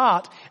your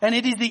heart, and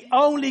it is the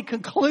only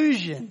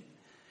conclusion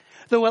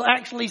that will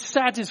actually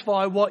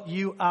satisfy what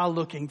you are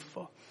looking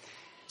for.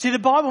 See, the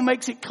Bible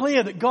makes it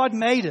clear that God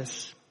made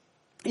us,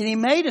 and he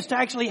made us to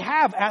actually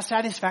have our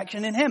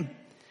satisfaction in him.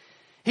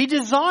 He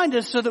designed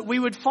us so that we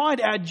would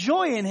find our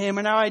joy in him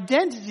and our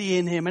identity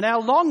in him and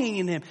our longing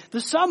in him. The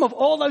sum of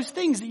all those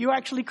things that you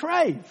actually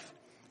crave.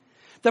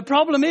 The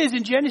problem is,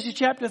 in Genesis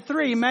chapter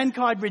 3,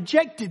 mankind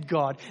rejected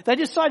God. They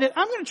decided,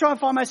 I'm going to try and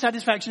find my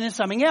satisfaction in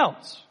something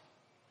else.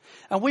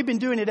 And we've been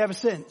doing it ever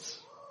since.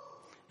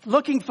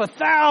 Looking for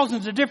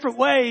thousands of different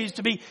ways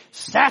to be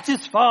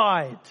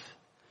satisfied.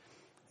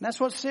 And that's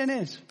what sin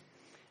is.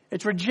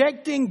 It's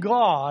rejecting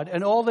God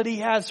and all that he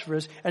has for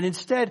us, and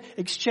instead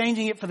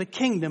exchanging it for the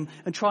kingdom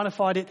and trying to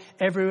find it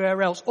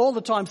everywhere else. All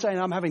the time saying,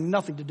 I'm having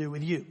nothing to do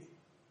with you.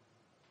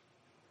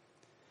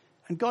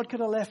 And God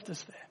could have left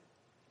us there.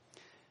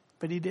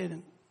 But he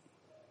didn't.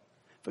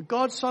 For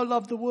God so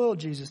loved the world,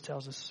 Jesus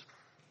tells us,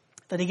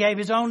 that he gave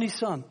his only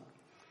Son,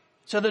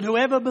 so that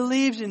whoever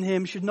believes in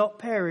him should not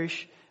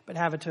perish, but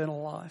have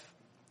eternal life.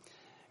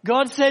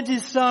 God sent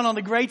his Son on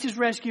the greatest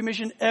rescue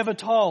mission ever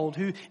told,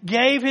 who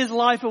gave his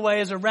life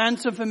away as a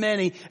ransom for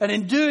many, and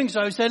in doing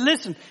so said,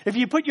 listen, if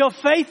you put your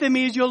faith in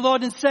me as your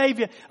Lord and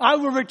Savior, I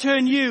will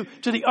return you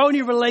to the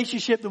only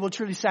relationship that will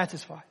truly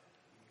satisfy.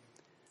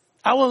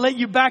 I will let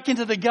you back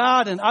into the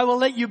garden. I will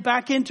let you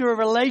back into a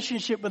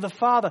relationship with the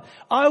Father.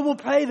 I will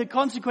pay the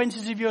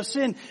consequences of your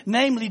sin,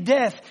 namely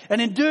death,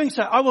 and in doing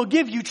so, I will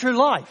give you true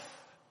life.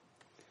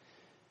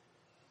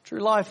 True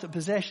life that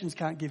possessions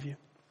can't give you.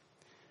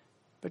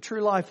 But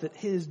true life that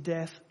his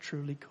death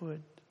truly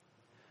could.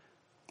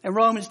 In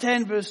Romans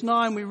 10 verse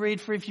 9 we read,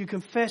 "For if you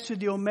confess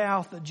with your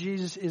mouth that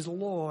Jesus is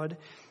Lord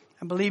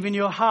and believe in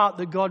your heart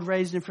that God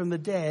raised him from the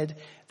dead,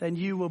 then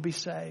you will be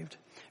saved."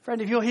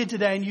 Friend, if you're here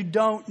today and you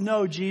don't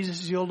know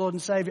Jesus as your Lord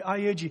and Savior,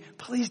 I urge you,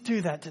 please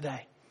do that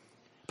today.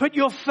 Put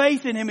your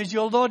faith in him as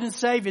your Lord and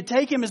Savior.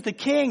 Take him as the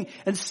King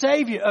and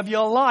Savior of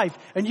your life.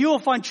 And you will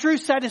find true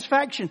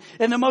satisfaction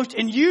in the most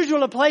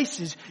unusual of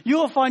places. You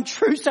will find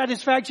true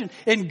satisfaction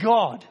in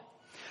God.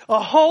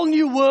 A whole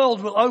new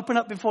world will open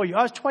up before you.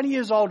 I was 20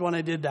 years old when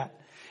I did that.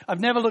 I've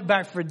never looked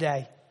back for a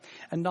day.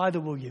 And neither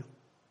will you.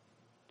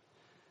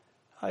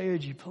 I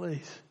urge you,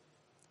 please,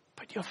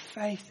 put your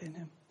faith in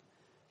him.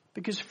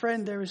 Because,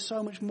 friend, there is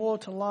so much more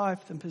to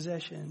life than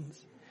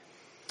possessions.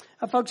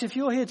 And folks, if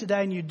you're here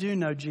today and you do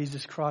know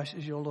Jesus Christ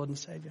as your Lord and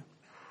Savior,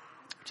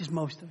 which is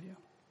most of you,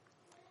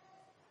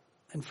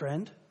 and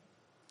friend,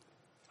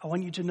 I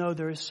want you to know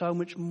there is so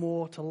much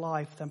more to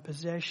life than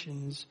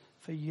possessions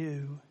for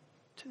you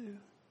too.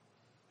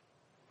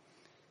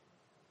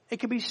 It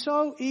can be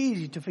so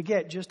easy to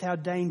forget just how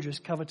dangerous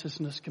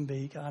covetousness can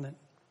be, can't it?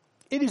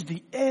 It is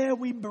the air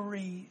we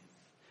breathe.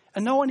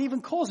 And no one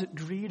even calls it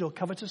greed or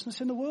covetousness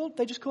in the world.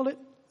 They just call it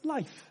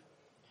life.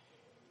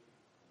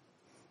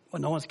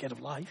 Well, no one's scared of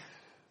life.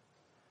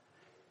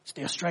 It's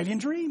the Australian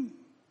dream.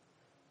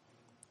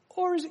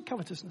 Or is it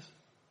covetousness?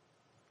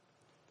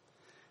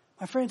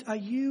 My friends, are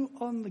you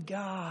on the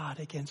guard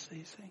against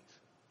these things?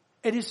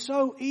 It is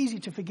so easy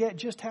to forget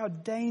just how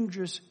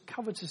dangerous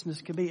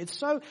covetousness can be. It's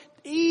so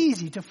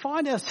easy to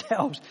find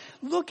ourselves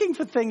looking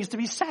for things to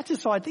be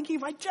satisfied, thinking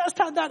if I just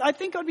had that, I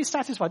think I'd be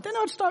satisfied. Then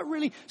I'd start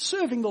really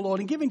serving the Lord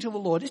and giving to the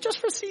Lord. It's just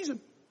for a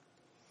season.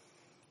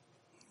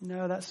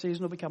 No, that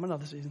season will become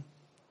another season,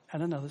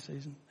 and another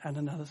season, and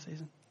another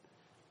season.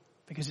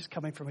 Because it's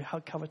coming from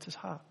a covetous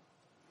heart.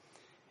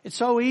 It's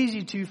so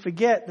easy to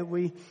forget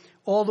that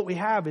all that we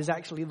have is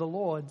actually the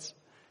Lord's.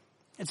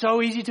 It's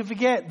so easy to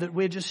forget that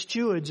we're just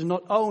stewards and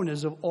not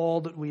owners of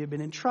all that we have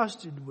been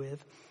entrusted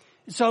with.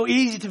 It's so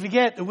easy to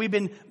forget that we've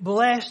been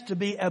blessed to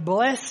be a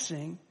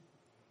blessing.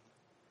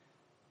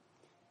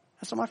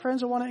 And so, my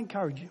friends, I want to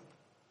encourage you.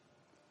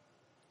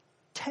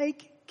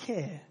 Take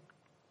care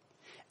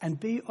and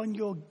be on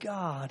your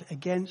guard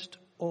against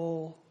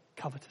all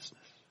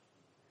covetousness.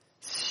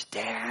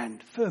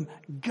 Stand firm.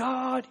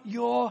 Guard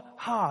your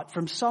heart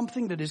from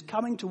something that is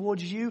coming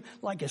towards you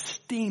like a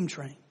steam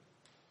train.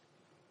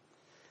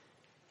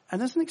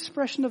 And as an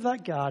expression of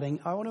that guarding,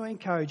 I want to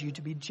encourage you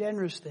to be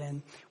generous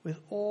then with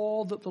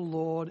all that the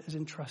Lord has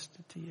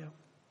entrusted to you.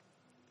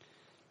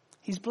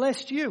 He's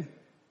blessed you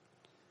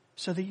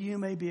so that you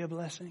may be a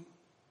blessing.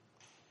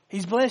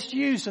 He's blessed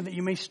you so that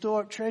you may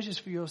store up treasures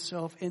for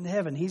yourself in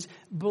heaven. He's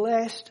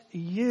blessed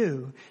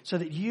you so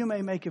that you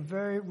may make a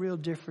very real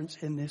difference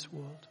in this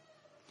world.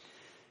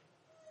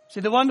 See,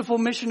 the wonderful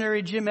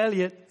missionary Jim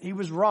Elliot, he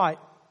was right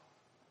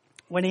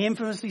when he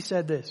infamously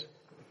said this: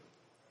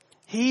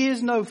 "He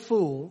is no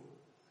fool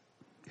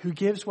who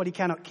gives what he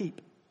cannot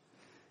keep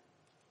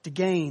to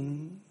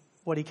gain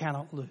what he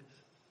cannot lose."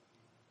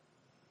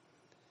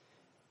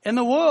 In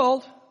the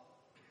world,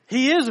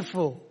 he is a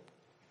fool.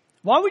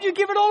 Why would you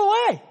give it all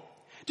away?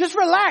 Just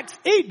relax,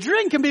 eat,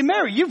 drink, and be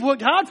merry. You've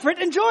worked hard for it,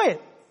 enjoy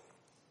it.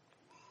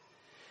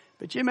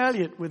 But Jim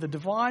Elliot, with a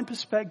divine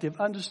perspective,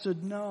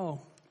 understood,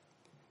 no,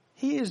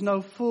 he is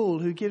no fool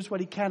who gives what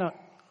he cannot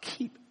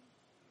keep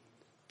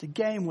to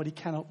gain what he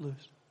cannot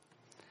lose.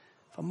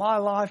 For my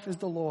life is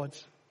the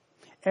Lord's.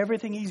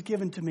 Everything he's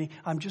given to me,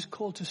 I'm just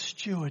called to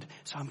steward,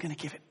 so I'm going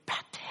to give it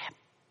back to him.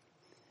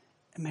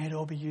 And may it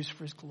all be used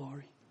for his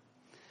glory.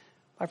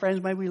 My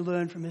friends, may we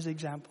learn from his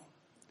example.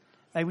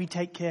 May we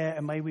take care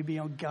and may we be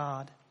on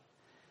guard.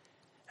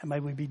 And may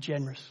we be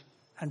generous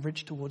and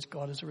rich towards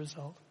God as a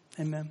result.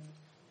 Amen.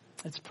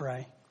 Let's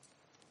pray.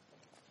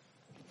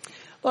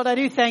 Lord, I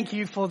do thank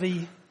you for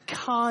the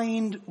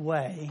kind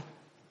way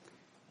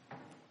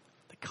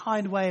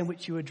in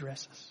which you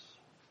address us.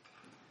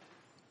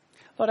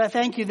 Lord, I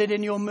thank you that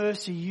in your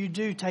mercy you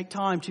do take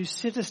time to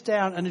sit us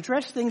down and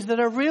address things that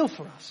are real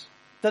for us,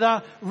 that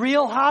are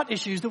real heart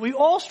issues that we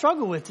all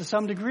struggle with to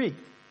some degree.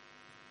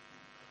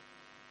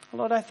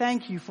 Lord, I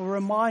thank you for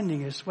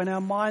reminding us when our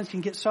minds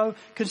can get so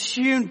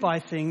consumed by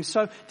things,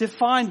 so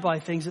defined by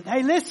things that,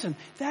 hey, listen,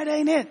 that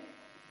ain't it.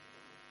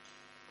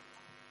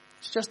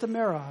 It's just a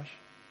mirage,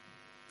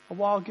 a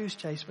wild goose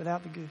chase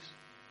without the goose.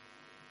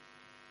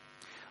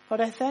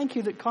 Lord, I thank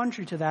you that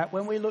contrary to that,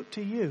 when we look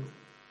to you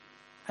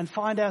and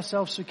find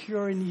ourselves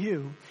secure in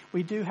you,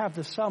 we do have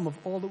the sum of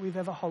all that we've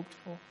ever hoped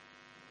for.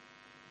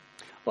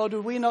 Lord,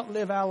 do we not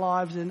live our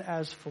lives in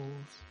as fools?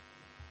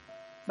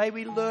 May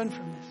we learn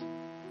from this.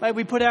 May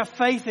we put our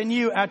faith in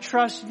you, our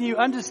trust in you,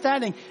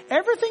 understanding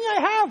everything I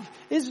have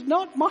is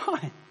not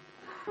mine.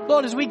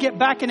 Lord, as we get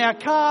back in our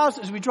cars,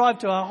 as we drive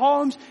to our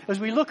homes, as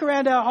we look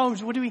around our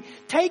homes, would we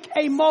take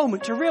a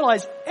moment to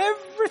realize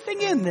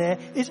everything in there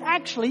is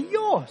actually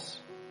yours?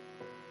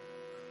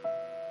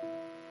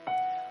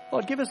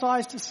 Lord, give us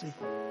eyes to see.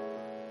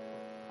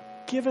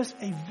 Give us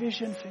a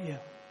vision for you.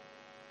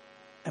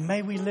 And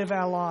may we live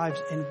our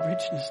lives in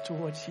richness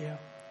towards you.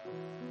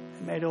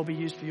 And may it all be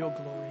used for your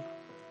glory.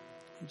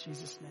 In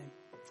Jesus' name.